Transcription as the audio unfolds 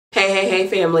Hey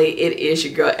family, it is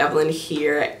your girl Evelyn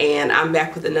here, and I'm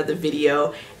back with another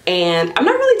video. And I'm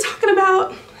not really talking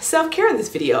about self-care in this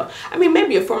video. I mean,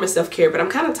 maybe a form of self-care, but I'm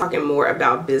kind of talking more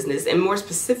about business, and more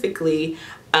specifically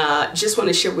just want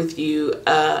to share with you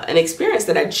an experience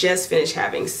that I just finished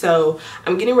having. So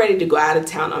I'm getting ready to go out of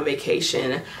town on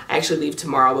vacation. I actually leave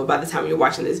tomorrow, but by the time you're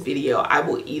watching this video, I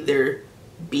will either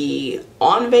be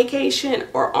on vacation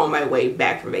or on my way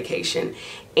back from vacation.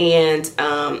 And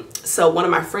so one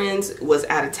of my friends was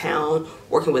out of town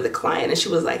working with a client, and she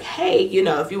was like, hey, you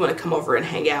know, if you want to come over and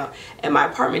hang out at my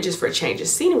apartment just for a change of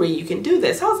scenery, you can do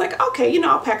this. I was like, okay, you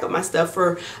know, I'll pack up my stuff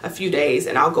for a few days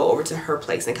and I'll go over to her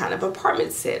place and kind of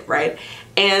apartment sit, right?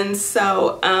 And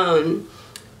so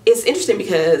it's interesting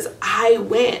because I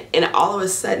went and all of a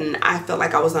sudden I felt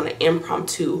like I was on an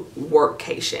impromptu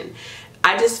workcation.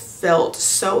 I just felt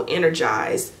so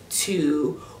energized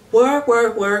to work.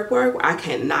 I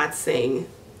cannot sing.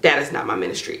 That is not my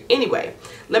ministry. Anyway,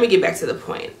 let me get back to the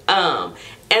point.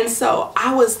 And so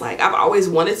I was like, I've always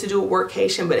wanted to do a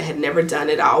workcation, but I had never done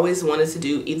it. I always wanted to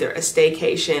do either a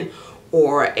staycation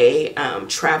or a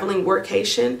traveling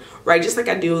workation, right? Just like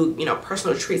I do, you know,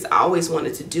 personal retreats. I always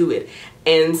wanted to do it.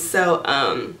 And so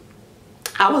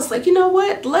I was like, you know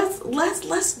what,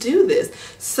 let's do this.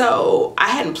 So I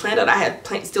hadn't planned it. I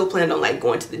had still planned on like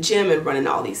going to the gym and running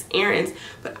all these errands,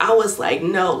 but I was like,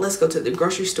 no, let's go to the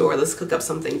grocery store, let's cook up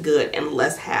something good, and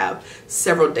let's have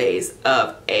several days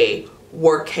of a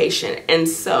workation. And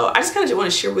so I just kind of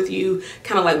want to share with you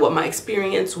kind of like what my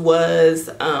experience was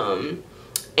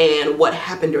and what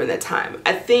happened during that time.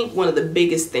 I think one of the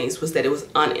biggest things was that it was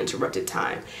uninterrupted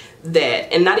time.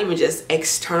 That, and not even just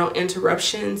external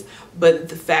interruptions, but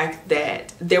the fact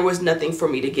that there was nothing for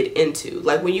me to get into.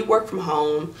 Like when you work from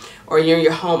home, or you're in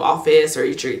your home office, or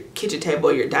at your kitchen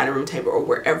table, your dining room table, or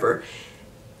wherever,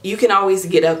 you can always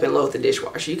get up and load the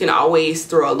dishwasher. You can always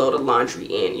throw a load of laundry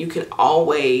in. You can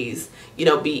always, you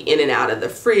know, be in and out of the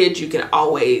fridge. You can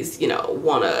always, you know,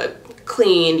 want to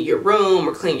clean your room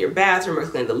or clean your bathroom or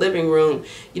clean the living room.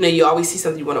 You know, you always see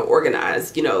something you want to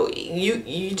organize. You know,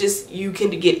 you can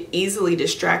get easily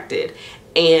distracted.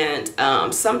 And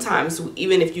sometimes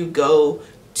even if you go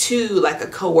to like a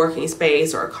co-working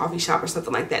space or a coffee shop or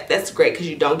something like that, that's great because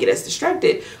you don't get as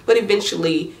distracted. But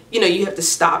eventually, you know, you have to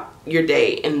stop your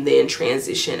day and then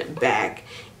transition back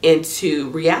into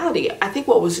reality. I think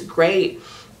what was great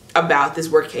about this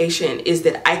workation is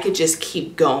that I could just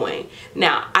keep going.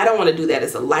 Now, I don't want to do that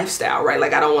as a lifestyle, right?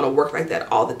 Like I don't want to work like that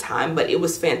all the time, but it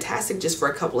was fantastic just for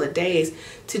a couple of days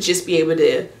to just be able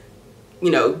to,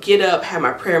 you know, get up, have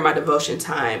my prayer, my devotion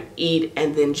time, eat,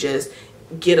 and then just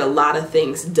get a lot of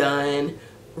things done,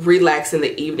 relax in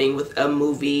the evening with a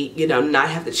movie, you know, not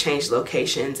have to change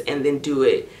locations, and then do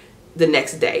it the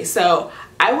next day. So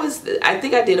I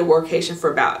think I did a workation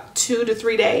for about 2 to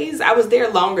 3 days. I was there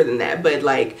longer than that, but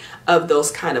like of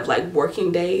those kind of like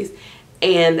working days,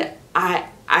 and I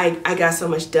got so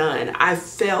much done. I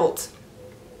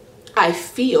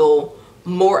feel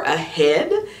more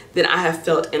ahead than I have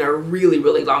felt in a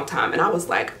really long time. And I was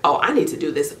like, oh, I need to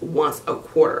do this once a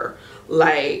quarter.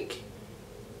 Like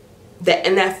that,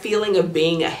 and that feeling of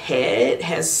being ahead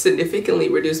has significantly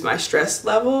reduced my stress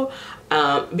level.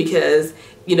 Because,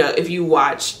 you know, if you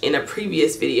watch in a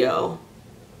previous video,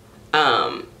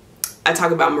 I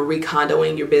talk about Marie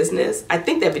Kondoing your business. I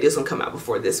think that video's gonna come out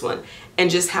before this one, and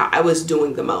just how I was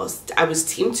doing the most. I was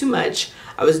team too much.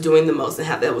 I was doing the most, and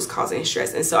how that was causing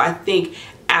stress. And so I think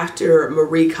after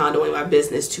Marie Kondoing my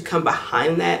business, to come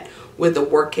behind that with a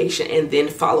workation and then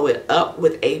follow it up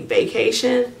with a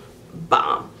vacation,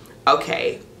 bomb.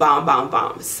 Okay,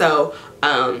 bomb. So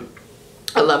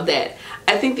I love that.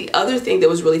 I think the other thing that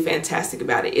was really fantastic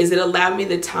about it is it allowed me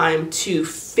the time to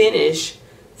finish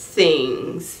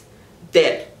things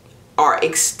that are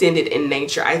extended in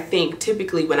nature. I think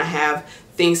typically when I have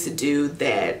things to do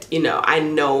that, you know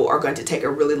are going to take a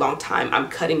really long time, I'm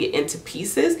cutting it into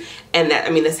pieces. And that,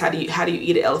 I mean, that's how do you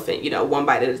eat an elephant, you know, one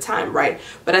bite at a time, right?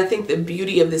 But I think the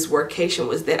beauty of this workation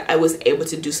was that I was able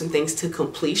to do some things to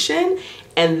completion,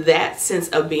 and that sense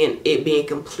of it being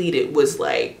completed was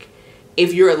like,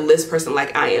 if you're a list person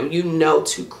like I am, you know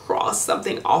to cross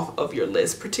something off of your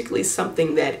list, particularly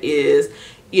something that is,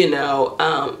 you know,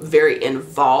 very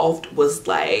involved, was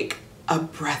like a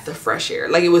breath of fresh air.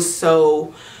 Like it was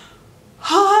so,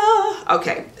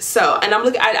 okay. So, and I'm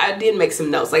looking, I did make some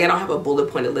notes. Like I don't have a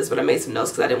bullet pointed list, but I made some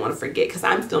notes because I didn't want to forget, because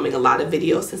I'm filming a lot of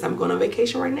videos since I'm going on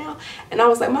vacation right now. And I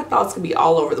was like, my thoughts could be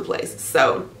all over the place.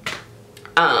 So,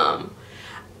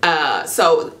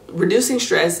 so reducing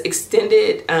stress,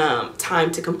 extended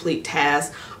time to complete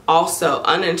tasks, also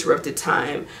uninterrupted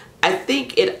time. I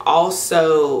think it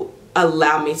also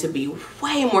allowed me to be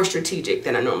way more strategic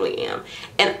than I normally am.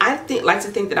 And I like to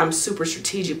think that I'm super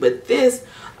strategic, but this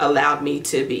allowed me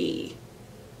to be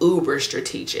uber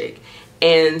strategic.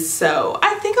 And so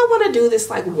I think I want to do this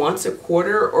like once a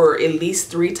quarter or at least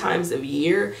 3 times a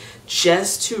year,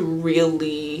 just to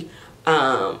really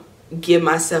give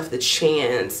myself the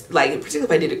chance, like particularly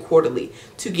if I did it quarterly,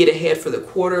 to get ahead for the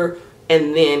quarter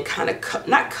and then kind of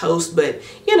not coast, but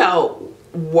you know,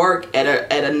 work at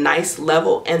a nice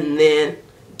level and then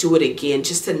do it again,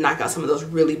 just to knock out some of those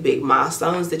really big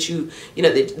milestones that you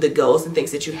know, the goals and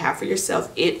things that you have for yourself.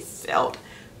 It felt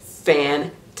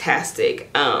fantastic.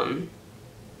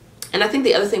 And I think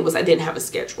the other thing was I didn't have a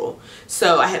schedule.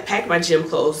 So I had packed my gym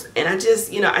clothes and I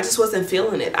just, you know, I just wasn't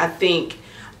feeling it. I think,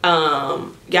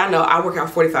 y'all know I work out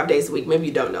 45 days a week. Maybe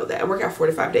you don't know that. I work out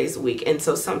 45 days a week. And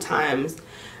so sometimes,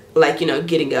 like, you know,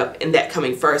 getting up and that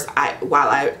coming first, while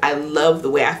I love the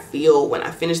way I feel when I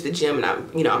finish the gym, and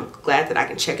I'm glad that I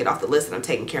can check it off the list and I'm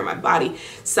taking care of my body,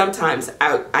 sometimes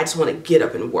I just want to get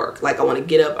up and work. Like, I want to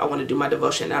get up, I want to do my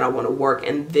devotion, and I want to work.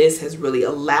 And this has really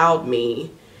allowed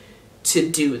me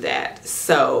to do that.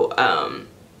 So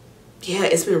yeah,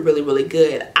 it's been really, really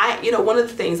good. You know, one of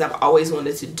the things I've always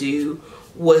wanted to do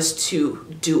was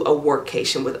to do a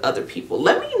workcation with other people.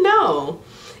 Let me know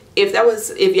if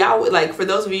y'all would, like, for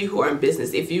those of you who are in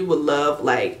business, if you would love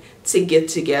like to get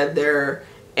together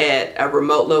at a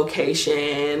remote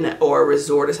location or a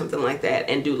resort or something like that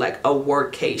and do like a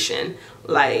workation.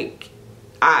 Like,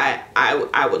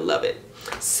 I would love it.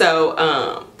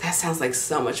 So that sounds like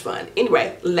so much fun.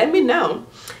 Anyway, let me know.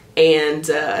 And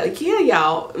yeah,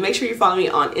 y'all, make sure you follow me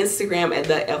on Instagram at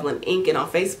the Evelyn Inc and on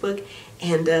Facebook.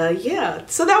 And yeah,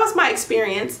 so that was my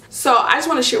experience. So I just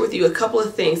want to share with you a couple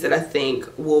of things that I think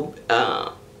will,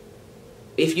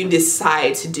 if you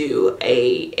decide to do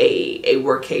a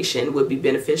workation, would be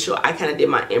beneficial. I kind of did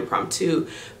my impromptu,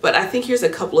 but I think here's a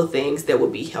couple of things that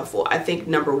would be helpful. I think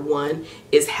number one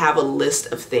is have a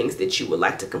list of things that you would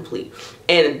like to complete.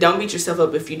 And don't beat yourself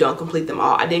up if you don't complete them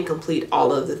all. I didn't complete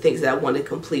all of the things that I wanted to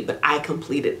complete, but I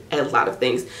completed a lot of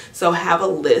things. So have a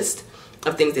list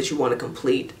of things that you want to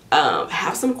complete.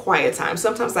 Have some quiet time.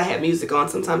 Sometimes I had music on,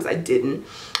 sometimes I didn't,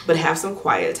 but have some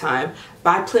quiet time.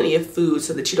 Buy plenty of food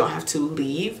so that you don't have to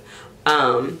leave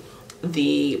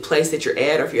the place that you're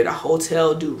at, or if you're at a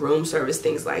hotel, do room service,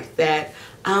 things like that.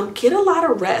 Get a lot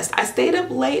of rest. I stayed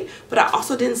up late, but I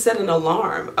also didn't set an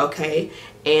alarm, okay?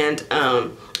 And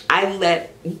I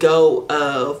let go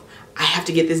of, I have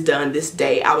to get this done this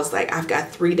day. I was like, I've got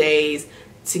 3 days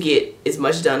to get as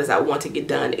much done as I want to get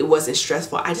done. It wasn't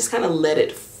stressful. I just kind of let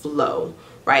it flow,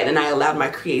 right? And I allowed my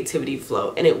creativity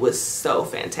flow, and it was so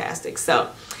fantastic. So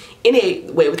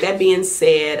anyway, with that being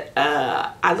said,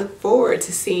 I look forward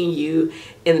to seeing you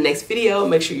in the next video.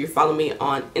 Make sure you follow me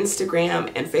on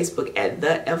Instagram and Facebook at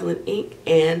the Evelyn Inc.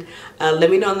 And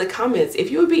let me know in the comments if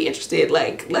you would be interested.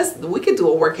 Like, we could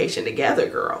do a workation together,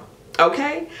 girl.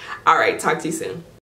 Okay? All right, talk to you soon.